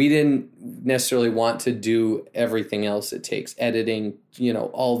 but we didn't necessarily want to do everything else it takes, editing,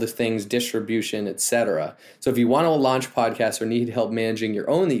 all the things, distribution, etc. So if you want to launch podcasts or need help managing your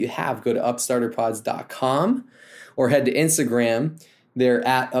own that you have, go to upstarterpods.com or head to Instagram. They're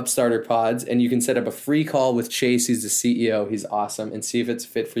at upstarterpods, and you can set up a free call with Chase. He's the CEO. He's awesome, and see if it's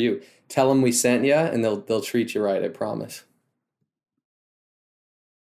fit for you. Tell them we sent you, and they'll treat you right, I promise.